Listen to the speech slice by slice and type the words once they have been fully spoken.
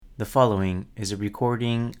The following is a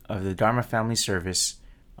recording of the Dharma Family Service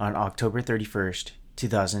on October 31st,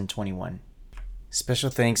 2021.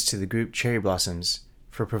 Special thanks to the group Cherry Blossoms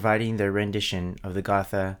for providing their rendition of the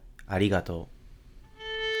Gatha Arigato.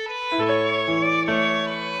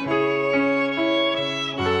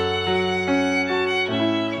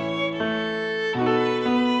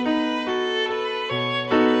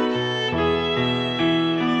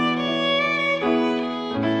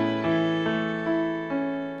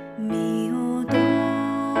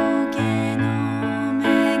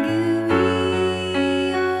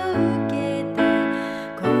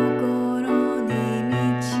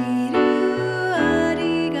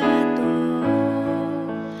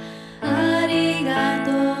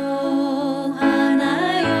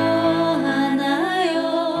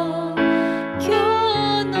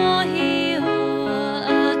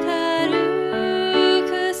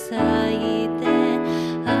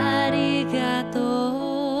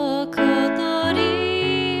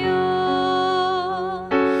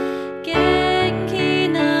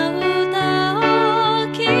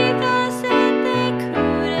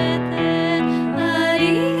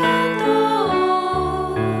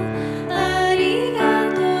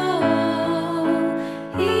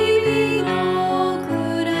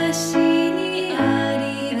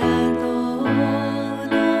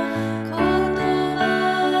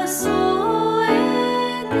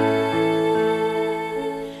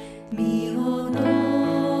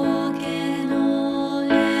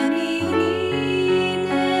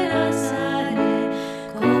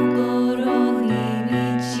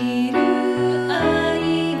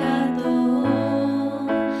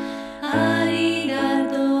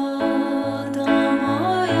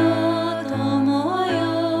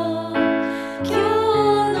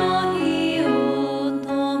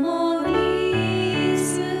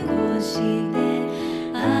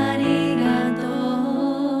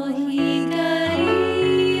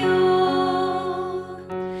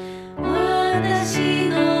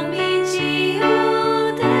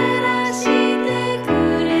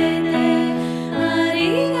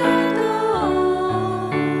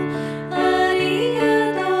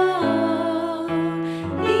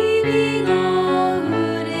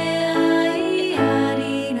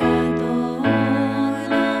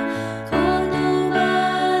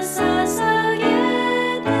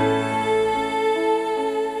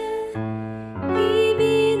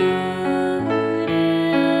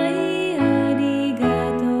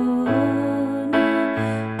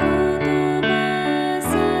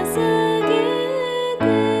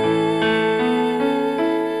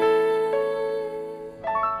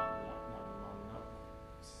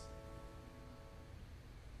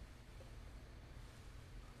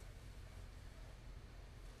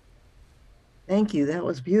 Thank you. That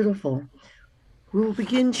was beautiful. We will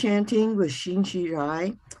begin chanting with Shinshi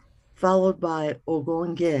Rai, followed by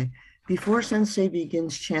Ogonge. Before Sensei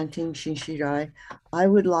begins chanting Shinshi Rai, I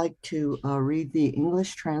would like to read the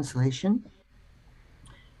English translation.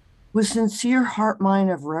 With sincere heart mind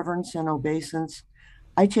of reverence and obeisance,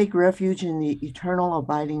 I take refuge in the eternal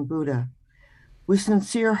abiding Buddha. With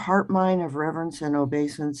sincere heart mind of reverence and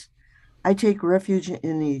obeisance, I take refuge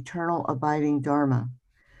in the eternal abiding Dharma.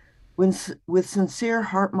 With sincere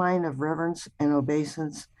heart mind of reverence and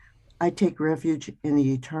obeisance, I take refuge in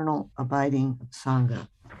the eternal abiding Sangha.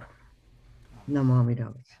 Namo Amida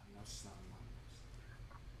Butsu.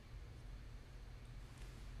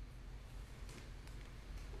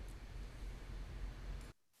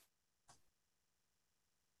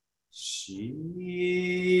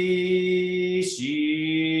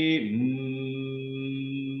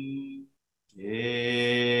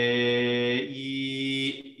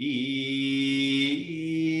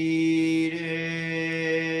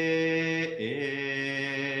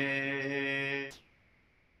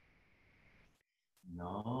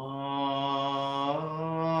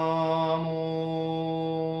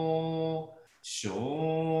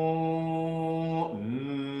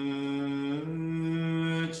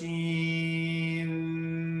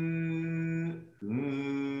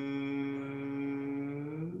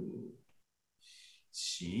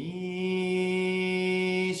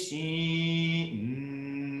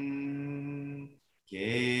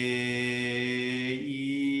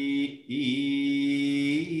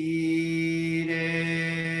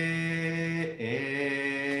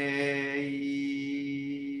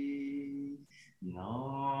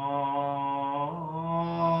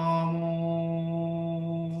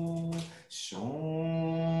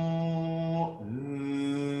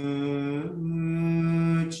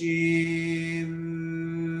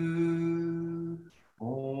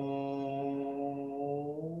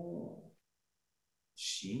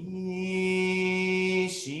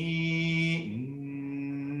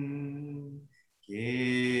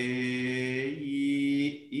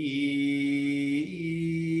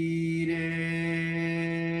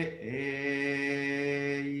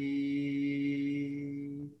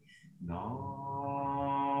 も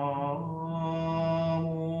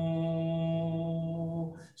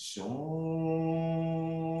小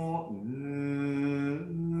宇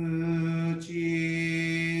宙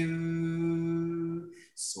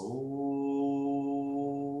そう。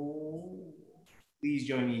Please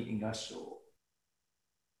join me in 合唱。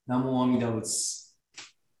南無阿弥陀仏。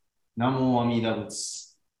南無阿弥陀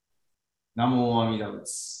仏。南無阿弥陀仏。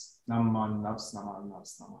南無阿弥陀仏。南無阿弥陀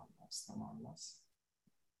仏。南無阿弥陀仏。南無阿弥陀仏。南無阿弥陀仏。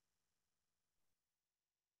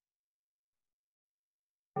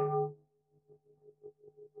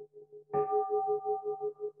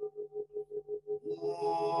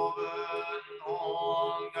五分本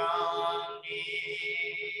願に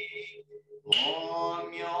本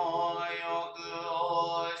名欲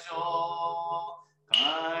往生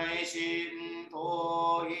改心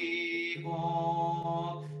逃避行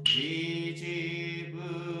自治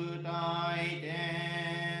部大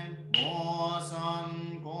天坊三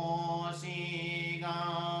公志願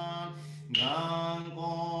願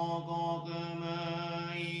広告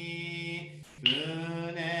無意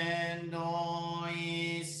不年度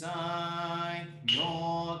一切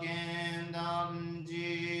妙見断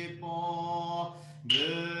実法無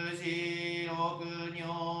事六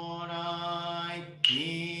如来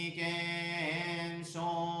意見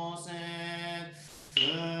小説不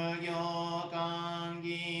行官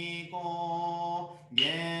議公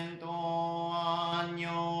言答安女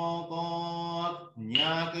国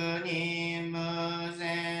脈人無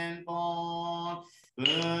前法不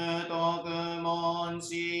徳門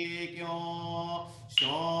司教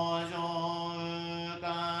少女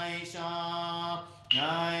会社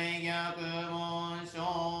内逆門消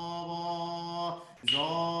防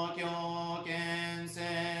増強建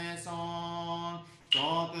設村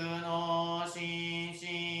徳の新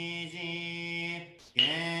始寺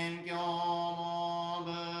謙虚も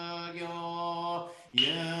奉行有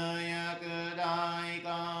薬大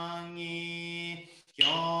官議教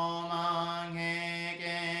満平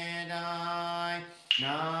家大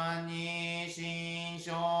何に心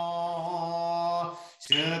象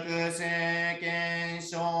粛世間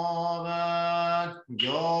勝負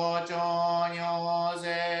行長尿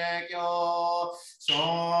税教消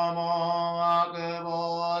耗悪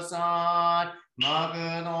菩薩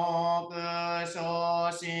幕の苦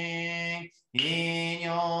昇進異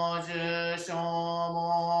尿受賞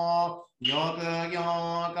も欲業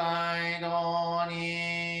界道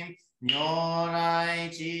人如来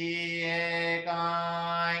知恵界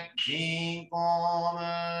人口無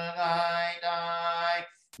害体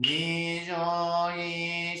二乗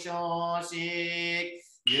異小式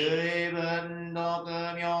唯文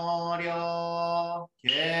読妙量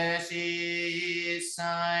消し一切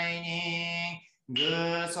人具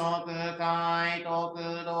足海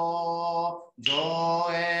徳道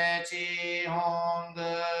上越地本具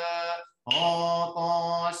方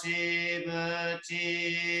向しぶ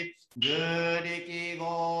ち具力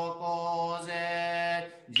合公税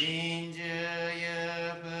人獣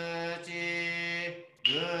有不知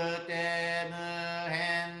具定無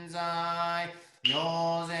偏在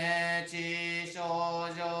尿税地症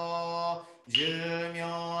状寿命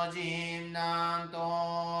人難徳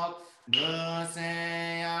無性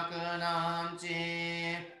薬難治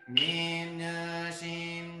民ぬ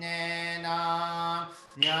心根難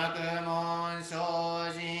脈門精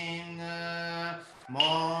進具門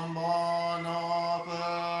母の父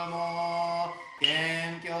母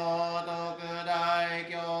謙虚徳大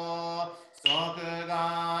教即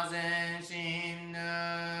が全身ぬ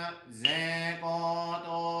税公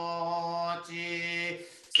統治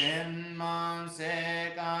千万世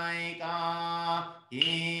界か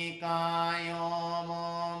以下よ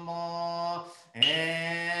もも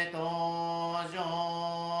上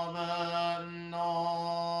文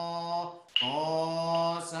の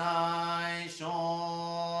高裁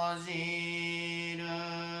書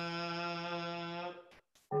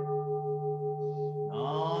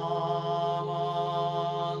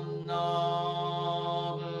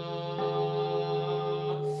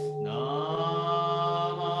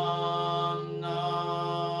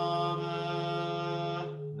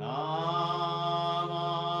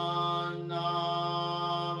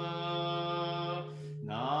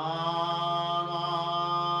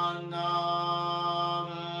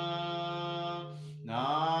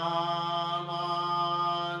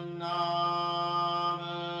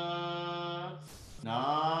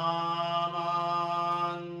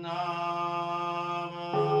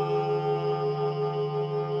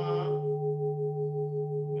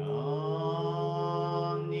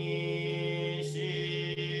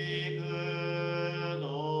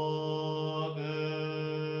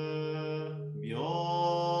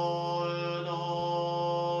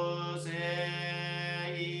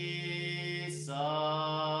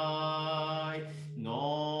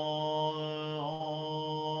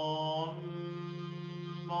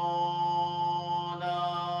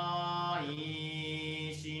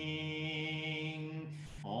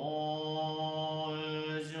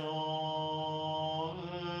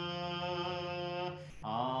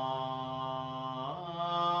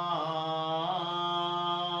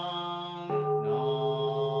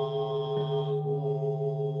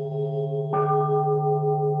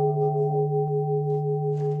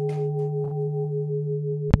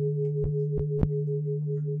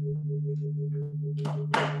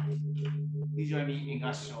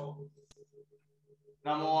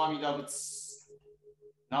阿弥陀仏。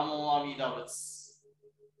南無阿弥陀仏。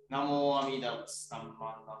南無阿弥陀仏。南無阿弥陀仏。南無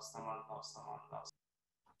阿弥陀仏。南無阿弥陀仏。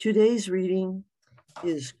Today's reading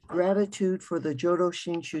is Gratitude for the Jodo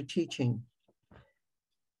Shinshu teaching.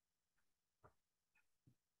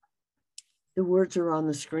 The words are on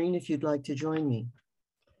the screen if you'd like to join me.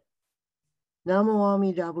 Namo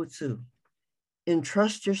Amida Butsu.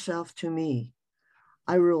 Entrust yourself to me.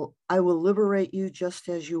 I will liberate you just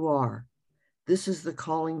as you are. This is the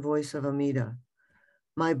calling voice of Amida.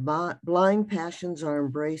 My blind passions are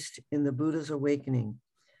embraced in the Buddha's awakening.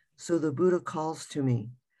 So the Buddha calls to me.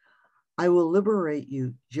 I will liberate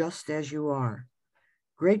you just as you are.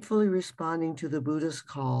 Gratefully responding to the Buddha's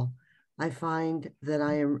call, I find that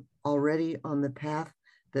I am already on the path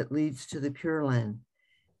that leads to the Pure Land,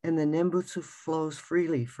 and the Nembutsu flows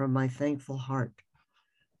freely from my thankful heart.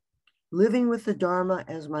 Living with the Dharma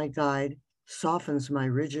as my guide softens my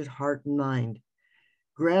rigid heart and mind.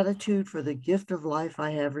 Gratitude for the gift of life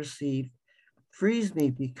I have received frees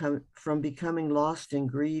me from becoming lost in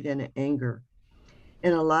greed and anger,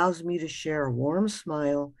 and allows me to share a warm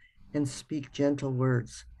smile and speak gentle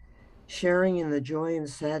words. Sharing in the joy and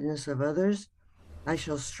sadness of others, I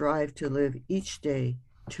shall strive to live each day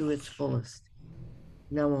to its fullest.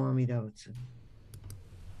 Namo Amida Butsu.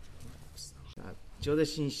 浄土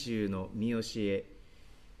真宗の見教え。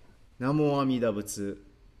南無阿弥陀仏。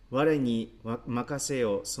我に任せ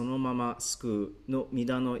よそのまま救うの御霊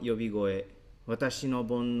の呼び声。私の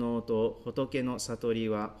煩悩と仏の悟り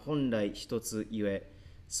は本来一つゆえ、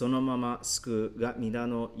そのまま救うが御霊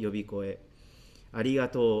の呼び声。ありが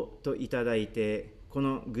とうといただいて、こ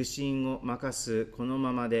の愚心を任すこの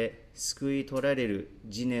ままで救い取られる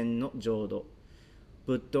自念の浄土。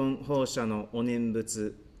仏頓放射のお念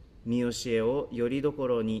仏、見教えをよりどこ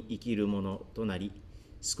ろに生きるものとなり、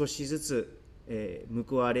少しずつ、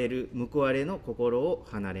報われの心を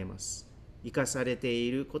離れます。生かされて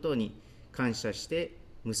いることに感謝して、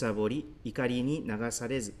むさぼり、怒りに流さ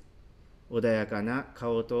れず、穏やかな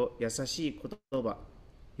顔と優しい言葉、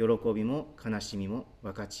喜びも悲しみも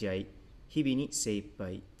分かち合い、日々に精一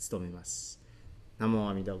杯努めます。南無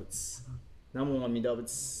阿弥陀仏。南無阿弥陀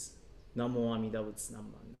仏。南無阿弥陀仏。南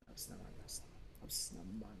無阿弥陀仏。南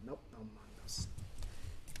無阿弥陀仏。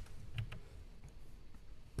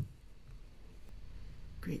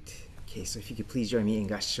Great. Okay, so if you could please join me in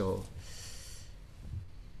Gassho.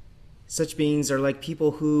 Such beings are like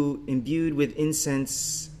people who, imbued with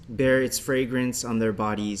incense, bear its fragrance on their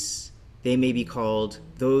bodies. They may be called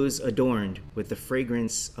those adorned with the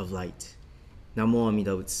fragrance of light. Namo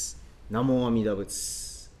Amida Butsu. Namo Amida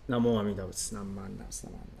Butsu. Namo Amida Butsu. Namo Amida Butsu.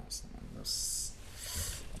 Namo Amida Butsu.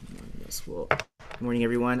 Well, good morning,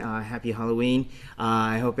 everyone. Happy Halloween.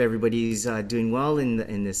 I hope everybody's doing well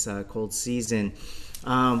in this cold season.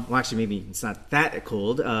 Well, actually, maybe it's not that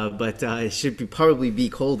cold, but it should probably be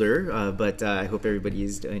colder. But I hope everybody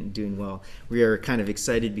is doing well. We are kind of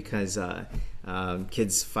excited because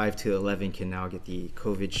kids 5 to 11 can now get the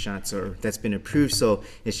COVID shots, or that's been approved. So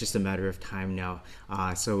it's just a matter of time now.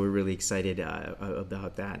 So we're really excited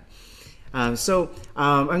about that. So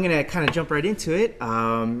I'm going to kind of jump right into it.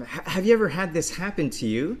 Have you ever had this happen to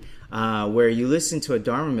you? Where you listen to a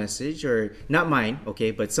Dharma message, or not mine, okay,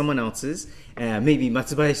 but someone else's, maybe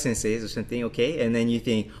Matsubashi Sensei's or something, okay, and then you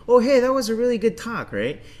think, oh, hey, that was a really good talk,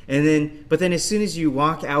 right? But then as soon as you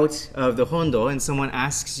walk out of the Hondo and someone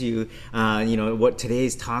asks you, what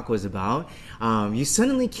today's talk was about, you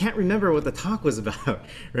suddenly can't remember what the talk was about,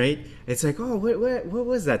 right? It's like, oh, what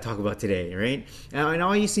was that talk about today, right? And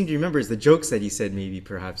all you seem to remember is the jokes that you said, maybe,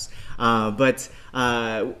 perhaps. But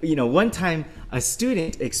one time a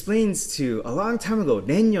student explains to, a long time ago,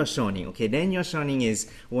 Rennyo Shonin. Okay, Rennyo Shonin is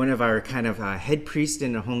one of our kind of head priests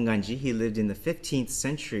in the Honganji. He lived in the 15th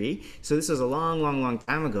century. So this was a long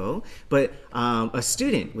time ago. But a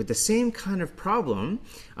student with the same kind of problem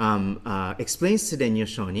explains to Rennyo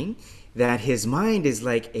Shonin that his mind is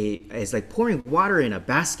like pouring water in a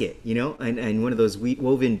basket, and one of those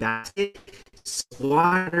woven baskets.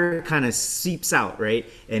 Water kind of seeps out, right,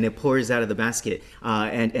 and it pours out of the basket.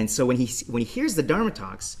 And so when he hears the Dharma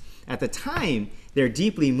talks, at the time they're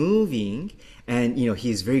deeply moving, and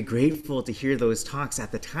he's very grateful to hear those talks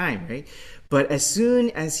at the time, right? But as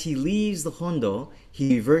soon as he leaves the Hondo,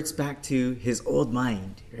 he reverts back to his old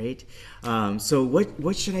mind, right? So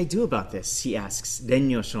what should I do about this? He asks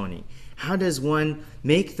Rennyo Shonin. How does one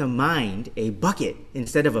make the mind a bucket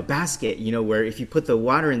instead of a basket, where if you put the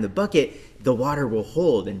water in the bucket, the water will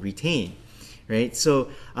hold and retain, right? So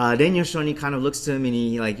Rennyo Shonin kind of looks to him and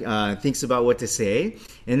he thinks about what to say.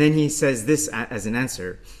 And then he says this as an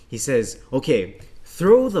answer. He says, okay,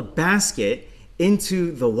 throw the basket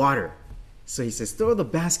into the water. So he says, throw the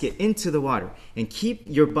basket into the water and keep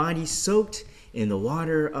your body soaked in the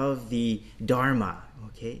water of the Dharma.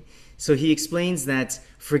 Okay? So he explains that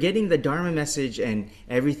forgetting the Dharma message and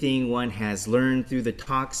everything one has learned through the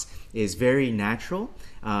talks is very natural.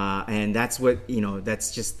 And that's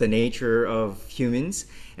that's just the nature of humans.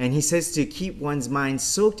 And he says to keep one's mind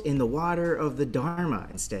soaked in the water of the Dharma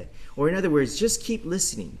instead. Or in other words, just keep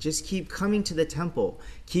listening. Just keep coming to the temple.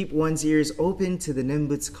 Keep one's ears open to the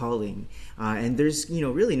Nembut's calling. And there's,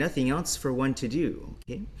 really nothing else for one to do.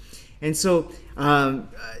 Okay? And so, Shinran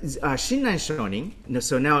Shonin,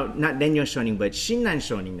 so now not Renyo Shonin, but Shinran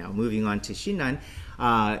Shonin now, moving on to Shinran,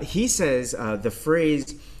 he says the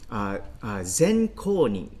phrase Zen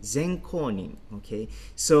Konin, okay?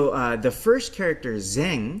 So the first character,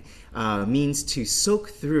 Zen, means to soak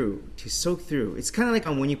through. It's kind of like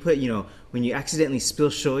when you put, when you accidentally spill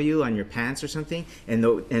shoyu on your pants or something, and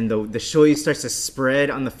the shoyu starts to spread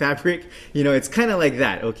on the fabric, it's kind of like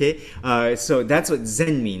that, okay? So that's what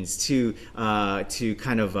Zen means, to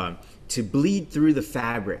kind of to bleed through the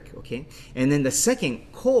fabric, okay? And then the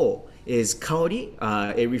second, ko, is kaori.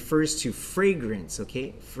 It refers to fragrance,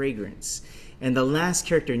 okay? Fragrance. And the last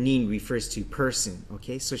character, nin, refers to person,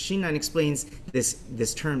 okay? So Shinran explains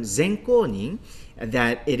this term, zenko-nin,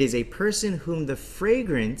 that it is a person whom the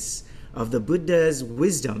fragrance of the Buddha's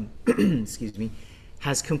wisdom, excuse me,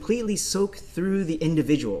 has completely soaked through the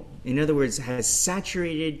individual. In other words, has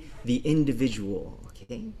saturated the individual,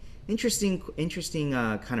 okay? Interesting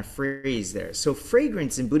kind of phrase there. So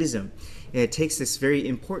fragrance in Buddhism, it takes this very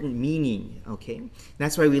important meaning, okay?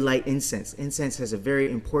 That's why we light incense. Incense has a very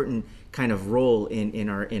important kind of role in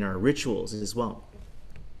our rituals as well.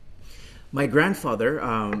 My grandfather,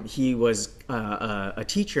 he was a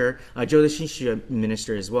teacher, a Jodo Shinshu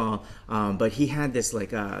minister as well, but he had this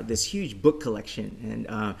this huge book collection,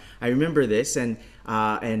 and I remember this, and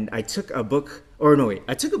I took a book,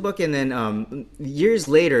 I took a book, and then years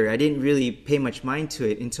later, I didn't really pay much mind to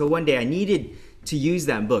it until one day I needed to use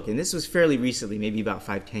that book, and this was fairly recently, maybe about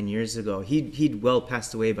 5-10 years ago. He'd well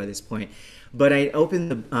passed away by this point, but I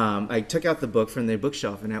took out the book from the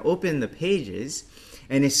bookshelf, and I opened the pages.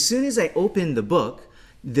 And as soon as I opened the book,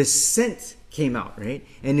 the scent came out, right?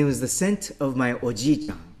 And it was the scent of my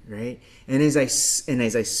oji-chan, right? And as I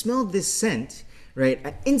smelled this scent,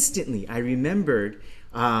 right, instantly I remembered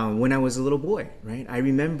when I was a little boy, right? I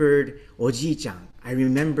remembered oji-chan. I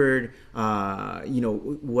remembered,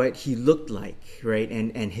 what he looked like, right?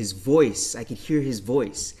 And his voice. I could hear his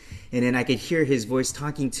voice. And then I could hear his voice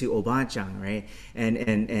talking to Oba-chan, right?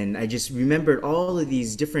 And I just remembered all of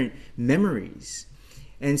these different memories.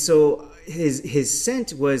 And so his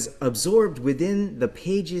scent was absorbed within the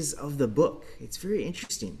pages of the book. It's very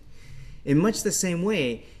interesting. In much the same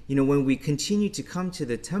way, when we continue to come to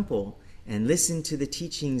the temple and listen to the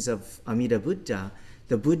teachings of Amida Buddha,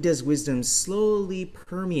 the Buddha's wisdom slowly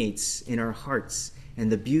permeates in our hearts,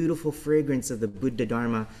 and the beautiful fragrance of the Buddha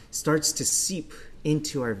Dharma starts to seep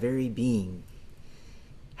into our very being.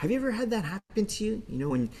 Have you ever had that happen to you?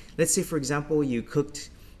 When, let's say, for example, you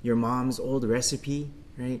cooked your mom's old recipe,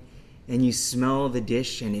 right? And you smell the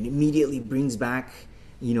dish, and it immediately brings back,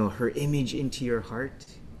 her image into your heart,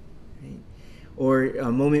 right? Or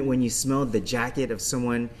a moment when you smelled the jacket of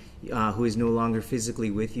someone who is no longer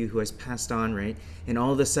physically with you, who has passed on, right? And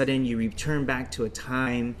all of a sudden you return back to a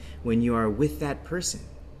time when you are with that person,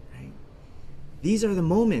 right? These are the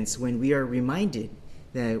moments when we are reminded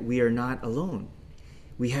that we are not alone.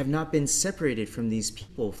 We have not been separated from these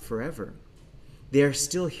people forever. They are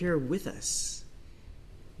still here with us.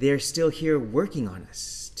 They are still here working on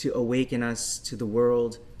us to awaken us to the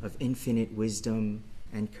world of infinite wisdom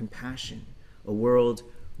and compassion, a world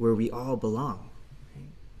where we all belong. Right?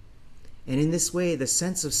 And in this way, the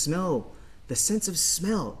sense of smell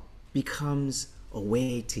becomes a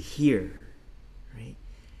way to hear. Right?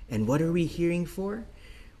 And what are we hearing for?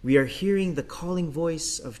 We are hearing the calling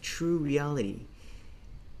voice of true reality,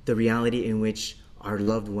 the reality in which our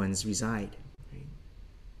loved ones reside.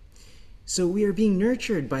 So we are being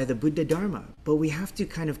nurtured by the Buddha Dharma, but we have to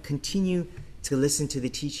kind of continue to listen to the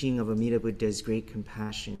teaching of Amida Buddha's great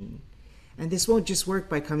compassion. And this won't just work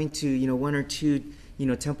by coming to, one or two,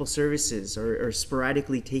 temple services or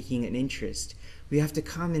sporadically taking an interest. We have to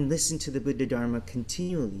come and listen to the Buddha Dharma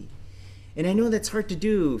continually. And I know that's hard to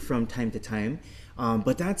do from time to time,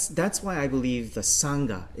 but that's why I believe the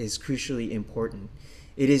Sangha is crucially important.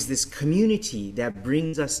 It is this community that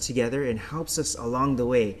brings us together and helps us along the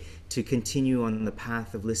way to continue on the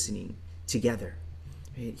path of listening together.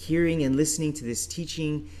 Right? Hearing and listening to this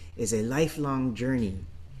teaching is a lifelong journey.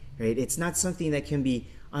 Right? It's not something that can be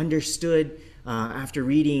understood after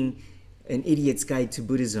reading an idiot's guide to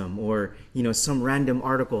Buddhism or, some random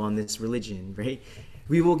article on this religion, right?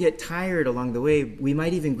 We will get tired along the way. We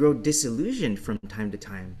might even grow disillusioned from time to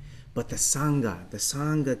time. But the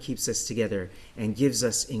Sangha keeps us together and gives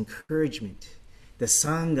us encouragement. The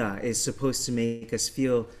Sangha is supposed to make us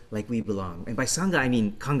feel like we belong. And by Sangha, I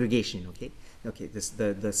mean congregation, okay? Okay,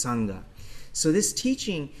 the Sangha. So this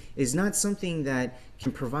teaching is not something that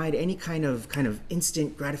can provide any kind of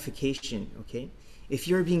instant gratification, okay? If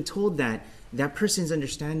you're being told that, that person's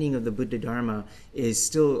understanding of the Buddha Dharma is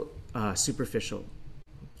still superficial.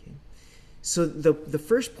 Okay? So the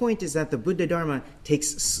first point is that the Buddha Dharma takes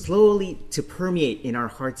slowly to permeate in our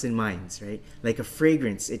hearts and minds, right? Like a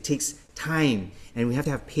fragrance. It takes time, and we have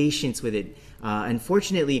to have patience with it.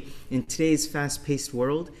 Unfortunately, in today's fast-paced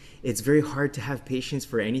world, it's very hard to have patience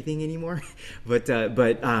for anything anymore, but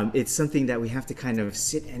it's something that we have to kind of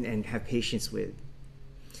sit and have patience with.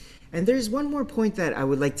 And there's one more point that I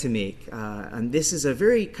would like to make, and this is a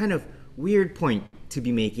very kind of weird point to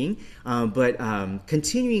be making, but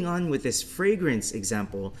continuing on with this fragrance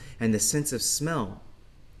example and the sense of smell,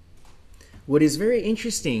 what is very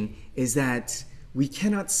interesting is that we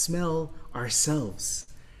cannot smell ourselves.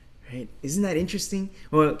 Right? Isn't that interesting?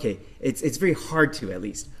 Well, okay, it's very hard to, at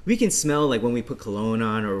least. We can smell like when we put cologne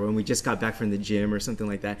on or when we just got back from the gym or something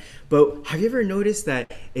like that. But have you ever noticed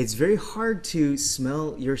that it's very hard to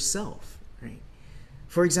smell yourself, right?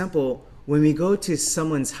 For example, when we go to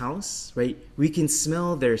someone's house, right, we can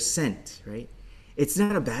smell their scent, right? It's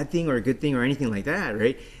not a bad thing or a good thing or anything like that,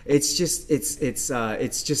 right? It's just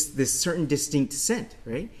this certain distinct scent,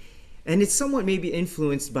 right? And it's somewhat maybe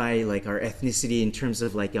influenced by like our ethnicity in terms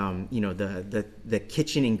of like the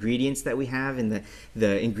kitchen ingredients that we have and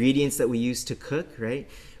the ingredients that we use to cook, right?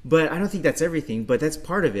 But I don't think that's everything, but that's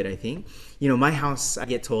part of it, I think. My house, I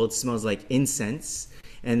get told, smells like incense,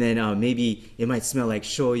 and then maybe it might smell like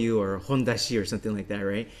shoyu or hondashi or something like that,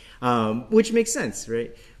 right? Which makes sense,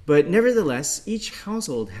 right? But nevertheless, each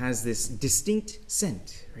household has this distinct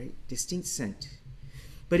scent, right? Distinct scent.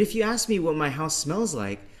 But if you ask me what my house smells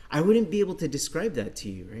like, I wouldn't be able to describe that to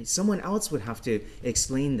you, right? Someone else would have to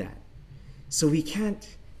explain that. So we can't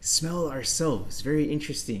smell ourselves. Very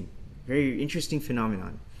interesting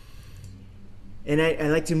phenomenon. And I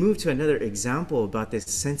like to move to another example about this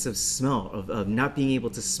sense of smell, of not being able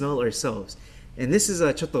to smell ourselves. And this is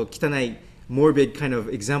a ちょっと汚い morbid kind of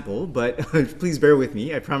example, but please bear with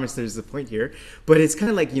me. I promise there's a point here. But it's kind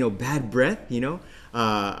of like, bad breath,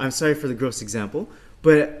 I'm sorry for the gross example.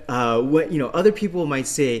 But what other people might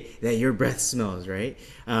say that your breath smells, right?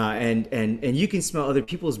 And you can smell other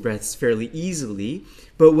people's breaths fairly easily.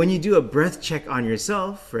 But when you do a breath check on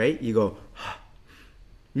yourself, right? You go,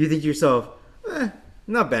 you think to yourself,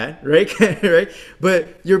 not bad, right? Right?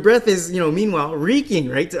 But your breath is, meanwhile reeking,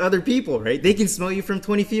 right, to other people, right? They can smell you from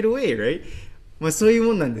 20 feet away, right? そういう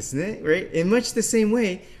もんなんですね, right? In much the same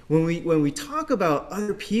way, when we talk about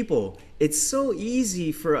other people, it's so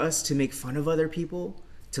easy for us to make fun of other people,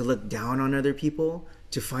 to look down on other people,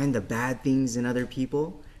 to find the bad things in other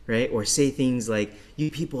people, right? Or say things like, you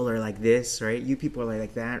people are like this, right? You people are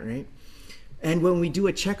like that, right? And when we do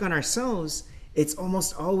a check on ourselves, it's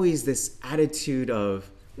almost always this attitude of,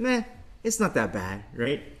 meh, it's not that bad,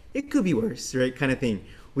 right? It could be worse, right? Kind of thing.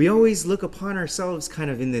 We always look upon ourselves kind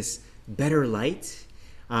of in this better light,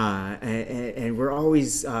 and we're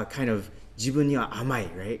always kind of 自分には甘い,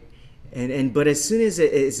 right? But as soon as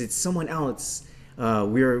it's someone else,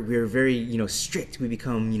 we're very strict. We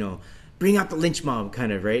become bring out the lynch mob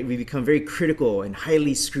kind of, right? We become very critical and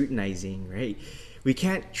highly scrutinizing, right? We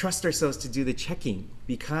can't trust ourselves to do the checking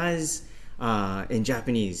because in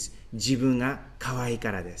Japanese, 自分が可愛い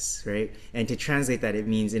からです, right? And to translate that, it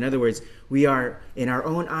means, in other words, we are, in our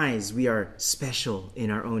own eyes, we are special in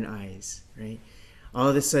our own eyes, right? All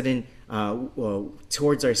of a sudden,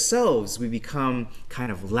 towards ourselves, we become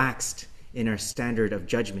kind of laxed in our standard of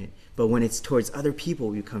judgment. But when it's towards other people,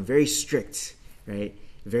 we become very strict, right?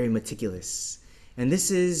 Very meticulous. And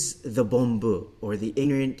this is the Bonbu, or the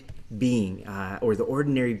ignorant being, or the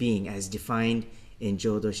ordinary being as defined in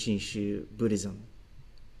Jodo Shinshu Buddhism.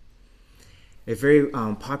 A very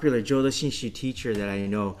popular Jodo Shinshu teacher that I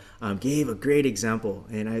know gave a great example,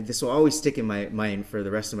 and this will always stick in my mind for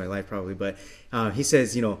the rest of my life probably, but he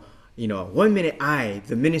says, 1 minute I,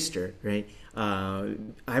 the minister, right,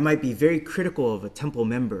 I might be very critical of a temple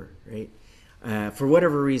member, right, for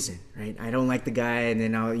whatever reason, right? I don't like the guy, and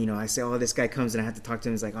then I say, oh, this guy comes and I have to talk to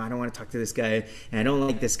him. It's like, oh, I don't want to talk to this guy, and I don't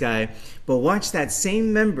like this guy. But watch that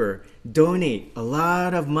same member donate a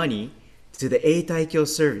lot of money to the Eitaikyo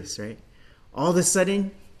service, right? All of a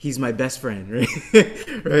sudden, he's my best friend, right?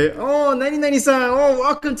 Right? Oh, 何々さん, oh,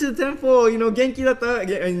 welcome to the temple, genki datta,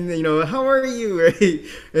 and, how are you, right?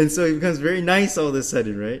 And so he becomes very nice all of a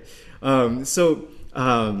sudden, right?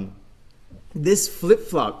 This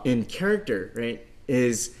flip-flop in character, right,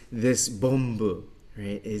 is this bombu,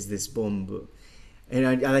 right, And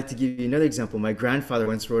I like to give you another example. My grandfather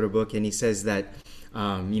once wrote a book, and he says that,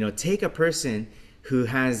 take a person who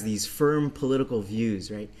has these firm political views,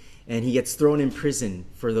 right, and he gets thrown in prison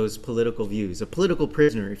for those political views, a political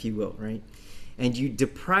prisoner, if you will, right, and you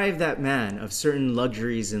deprive that man of certain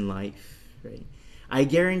luxuries in life, right, I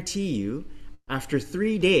guarantee you, after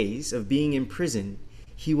 3 days of being in prison,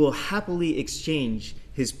 he will happily exchange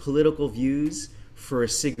his political views for a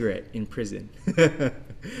cigarette in prison.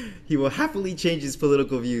 He will happily change his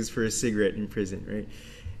political views for a cigarette in prison, right?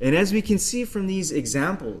 And as we can see from these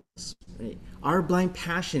examples, right, our blind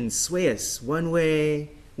passions sway us one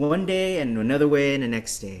way, one day, and another way, and the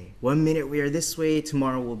next day. 1 minute we are this way,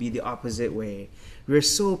 tomorrow will be the opposite way. We are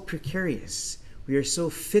so precarious. We are so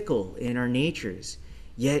fickle in our natures,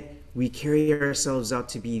 yet we carry ourselves out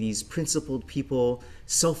to be these principled people,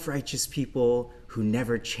 self-righteous people who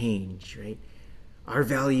never change, right? Our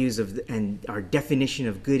values and our definition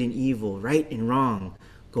of good and evil, right and wrong,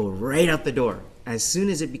 go right out the door as soon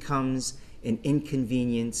as it becomes an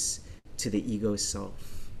inconvenience to the ego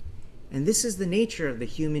self. And this is the nature of the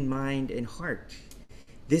human mind and heart.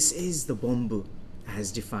 This is the bombu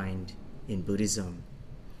as defined in Buddhism.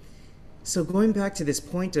 So going back to this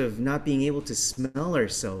point of not being able to smell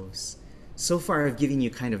ourselves, so far I've given you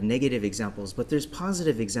kind of negative examples, but there's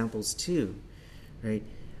positive examples too, right?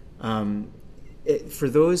 For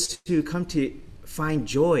those who come to find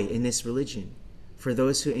joy in this religion, for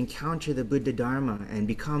those who encounter the Buddha Dharma and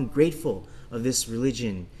become grateful of this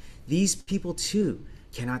religion, these people too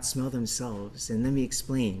cannot smell themselves. And let me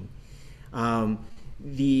explain. Shinran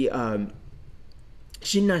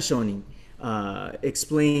Shonin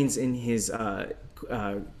explains in his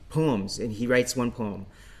poems, and he writes one poem.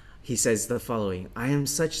 He says the following: I am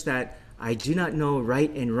such that I do not know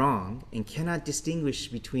right and wrong and cannot distinguish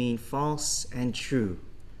between false and true.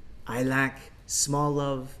 I lack small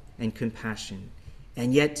love and compassion,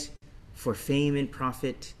 and yet for fame and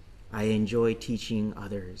profit I enjoy teaching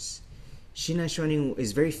others. Shinran Shonin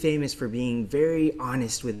is very famous for being very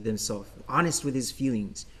honest with himself, honest with his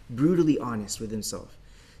feelings, brutally honest with himself.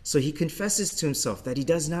 So he confesses to himself that he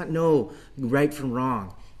does not know right from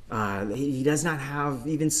wrong. He does not have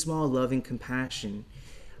even small love and compassion.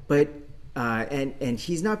 But and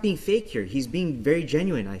he's not being fake here. He's being very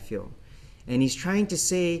genuine, I feel. And he's trying to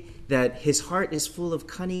say that his heart is full of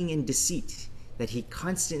cunning and deceit, that he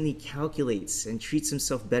constantly calculates and treats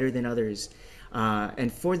himself better than others.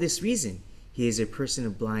 And for this reason, he is a person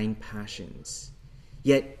of blind passions.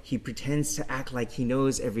 Yet he pretends to act like he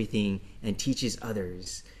knows everything and teaches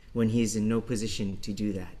others when he is in no position to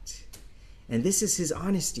do that. And this is his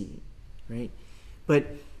honesty, right? But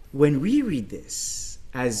when we read this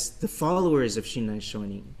as the followers of Shinran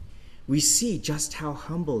Shonin, we see just how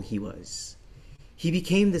humble he was. He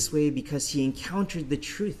became this way because he encountered the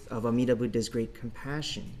truth of Amida Buddha's great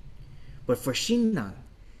compassion. But for Shinran,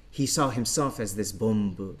 he saw himself as this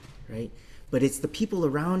bombu, right? But it's the people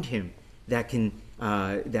around him that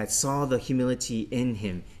saw the humility in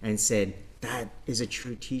him and said, that is a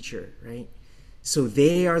true teacher, right? So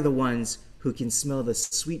they are the ones who can smell the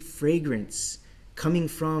sweet fragrance coming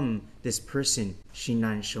from this person,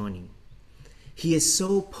 Shinran Shonin. He is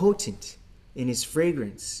so potent in his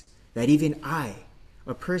fragrance that even I,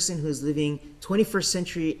 a person who is living 21st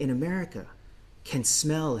century in America, can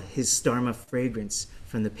smell his Dharma fragrance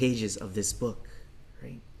from the pages of this book,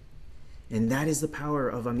 right? And that is the power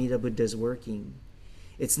of Amida Buddha's working.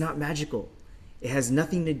 It's not magical. It has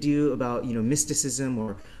nothing to do about, mysticism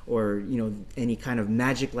or any kind of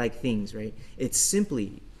magic-like things, right? It's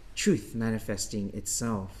simply truth manifesting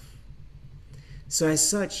itself. So as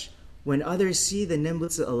such, when others see the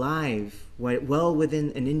Nembutsu alive, well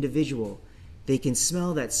within an individual, they can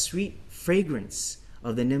smell that sweet fragrance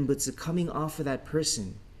of the Nembutsu coming off of that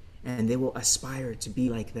person, and they will aspire to be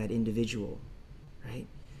like that individual, right?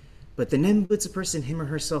 But the Nembutsu person, him or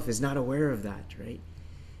herself, is not aware of that, right?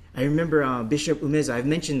 I remember Bishop Umezu, I've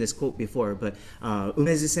mentioned this quote before, but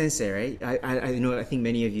Umezu Sensei, right? I think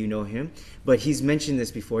many of you know him, but he's mentioned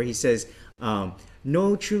this before. He says,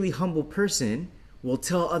 no truly humble person will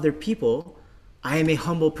tell other people, I am a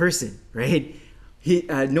humble person, right?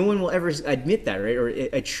 No one will ever admit that, right? Or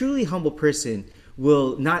a truly humble person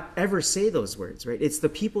will not ever say those words, right? It's the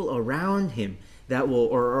people around him that will,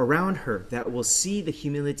 or around her, that will see the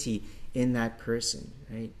humility in that person,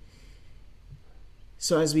 right?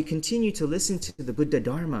 So as we continue to listen to the Buddha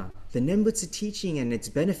Dharma, the Nembutsu teaching and its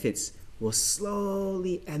benefits will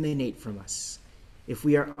slowly emanate from us. If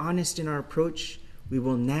we are honest in our approach, we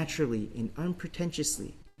will naturally and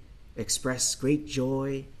unpretentiously express great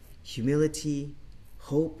joy, humility,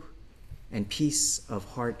 hope, and peace of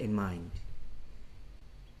heart and mind.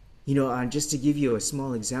 Just to give you a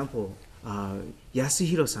small example,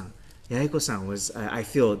 Yasuhiro-san, Yaeko-san was, I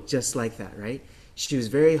feel, just like that, right? She was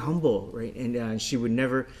very humble, right? And she would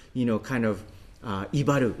never,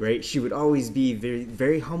 ibaru, right? She would always be very,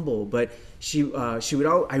 very humble, but she would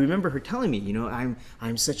I remember her telling me,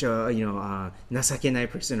 I'm such a, nasakenai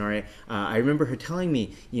person, or I remember her telling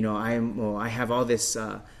me, I have all this,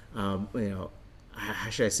 how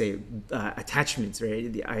should I say, attachments,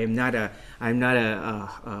 right? I'm not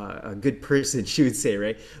a good person, she would say,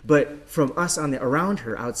 right? But from us around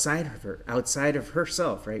her, outside of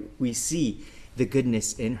herself, right? We see the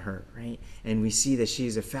goodness in her, right? And we see that she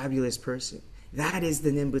is a fabulous person. That is the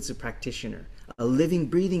Nembutsu practitioner, a living,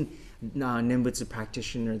 breathing Nembutsu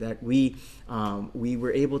practitioner that we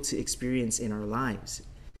were able to experience in our lives.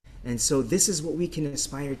 And so this is what we can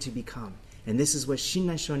aspire to become. And this is what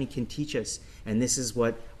Shinran Shoni can teach us. And this is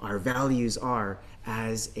what our values are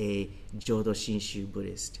as a Jodo Shinshu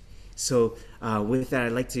Buddhist. So with that,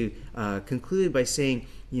 I'd like to conclude by saying,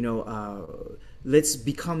 let's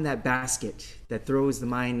become that basket that throws the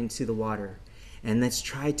mind into the water. And let's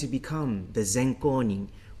try to become the Zenkonin,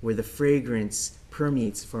 where the fragrance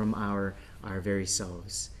permeates from our very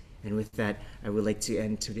selves. And with that, I would like to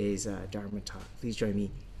end today's Dharma talk. Please join me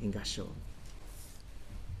in Gassho.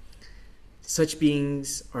 Such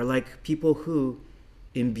beings are like people who,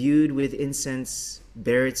 imbued with incense,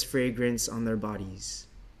 bear its fragrance on their bodies.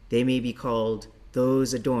 They may be called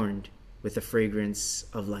those adorned with the fragrance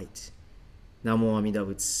of light. Namo Amida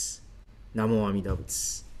Butsu. Namo Amida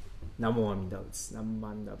Butsu. Namo Amida Butsu.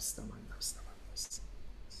 Namo Amida Butsu. Namo Amida Butsu.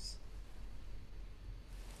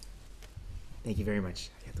 Thank you very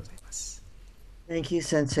much. Arigatou gozaimasu. Thank you,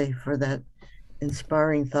 Sensei, for that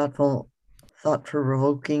inspiring,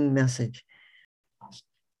 thought-provoking message.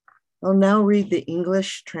 I'll now read the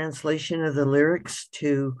English translation of the lyrics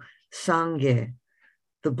to Sangye,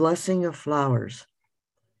 the Blessing of Flowers.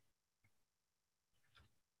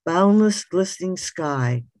 Boundless glistening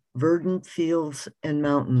sky, verdant fields and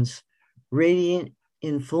mountains, radiant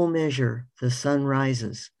in full measure, the sun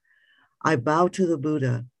rises. I bow to the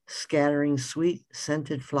Buddha, scattering sweet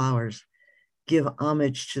scented flowers, give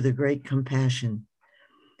homage to the great compassion.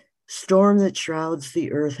 Storm that shrouds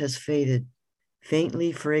the earth has faded,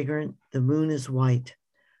 faintly fragrant, the moon is white.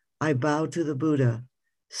 I bow to the Buddha,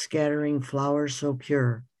 scattering flowers so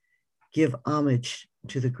pure, give homage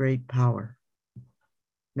to the great power.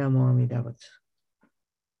 Namo Amida Butsu.